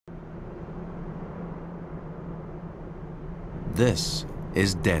This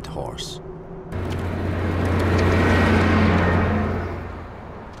is Dead Horse.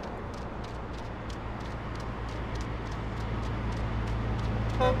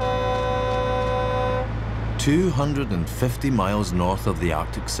 "250 miles north of the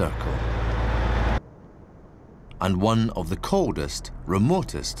Arctic Circle, and one of the coldest,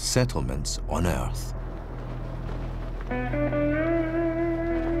 remotest settlements on Earth.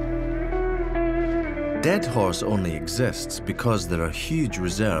 Dead Horse only exists because there are huge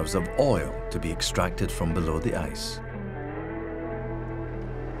reserves of oil to be extracted from below the ice.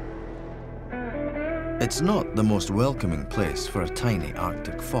 It's not the most welcoming place for a tiny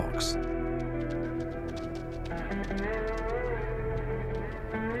Arctic fox.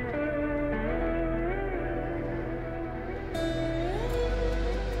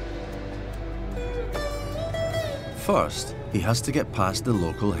 First, he has to get past the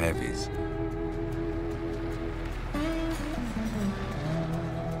local heavies.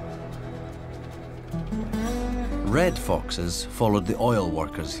 Red foxes followed the oil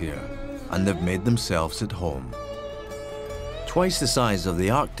workers here, and they've made themselves at home. Twice the size of the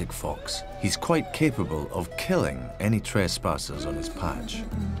Arctic fox, he's quite capable of killing any trespassers on his patch.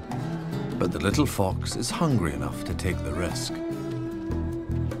 But the little fox is hungry enough to take the risk.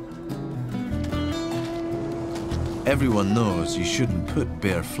 Everyone knows you shouldn't put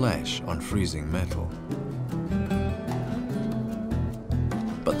bare flesh on freezing metal.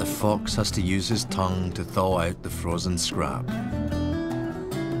 But the fox has to use his tongue to thaw out the frozen scrap.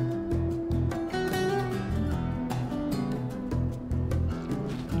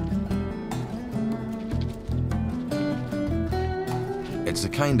 It's the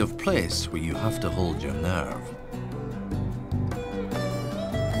kind of place where you have to hold your nerve.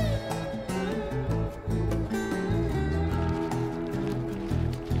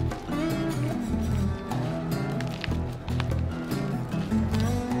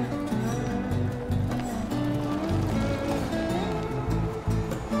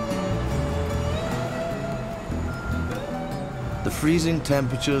 The freezing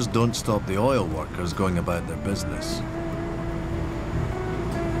temperatures don't stop the oil workers going about their business.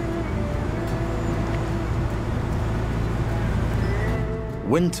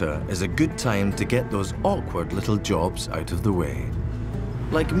 Winter is a good time to get those awkward little jobs out of the way,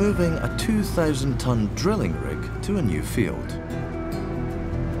 like moving a 2,000-ton drilling rig to a new field.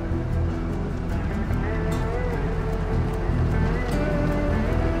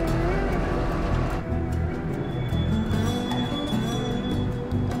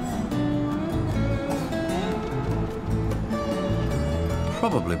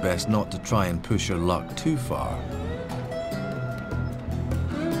 Probably best not to try and push your luck too far.